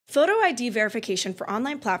Photo ID verification for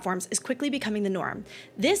online platforms is quickly becoming the norm.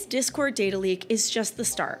 This Discord data leak is just the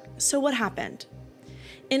start. So what happened?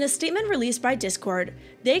 In a statement released by Discord,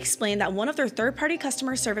 they explained that one of their third-party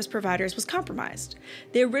customer service providers was compromised.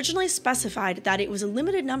 They originally specified that it was a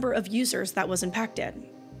limited number of users that was impacted.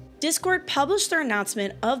 Discord published their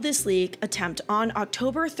announcement of this leak attempt on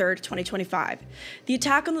October 3rd, 2025. The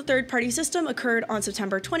attack on the third-party system occurred on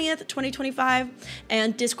September 20th, 2025,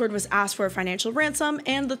 and Discord was asked for a financial ransom,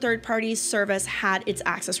 and the third-party service had its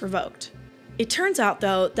access revoked. It turns out,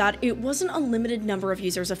 though, that it wasn't a limited number of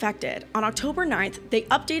users affected. On October 9th, they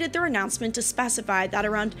updated their announcement to specify that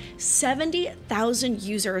around 70,000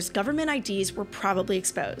 users' government IDs were probably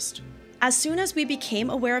exposed. As soon as we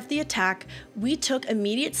became aware of the attack, we took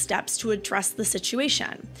immediate steps to address the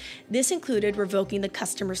situation. This included revoking the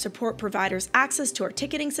customer support provider's access to our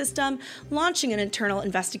ticketing system, launching an internal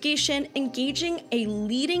investigation, engaging a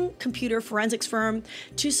leading computer forensics firm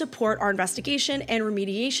to support our investigation and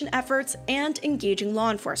remediation efforts, and engaging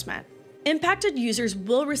law enforcement. Impacted users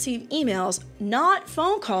will receive emails, not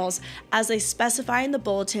phone calls, as they specify in the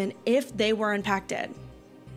bulletin if they were impacted.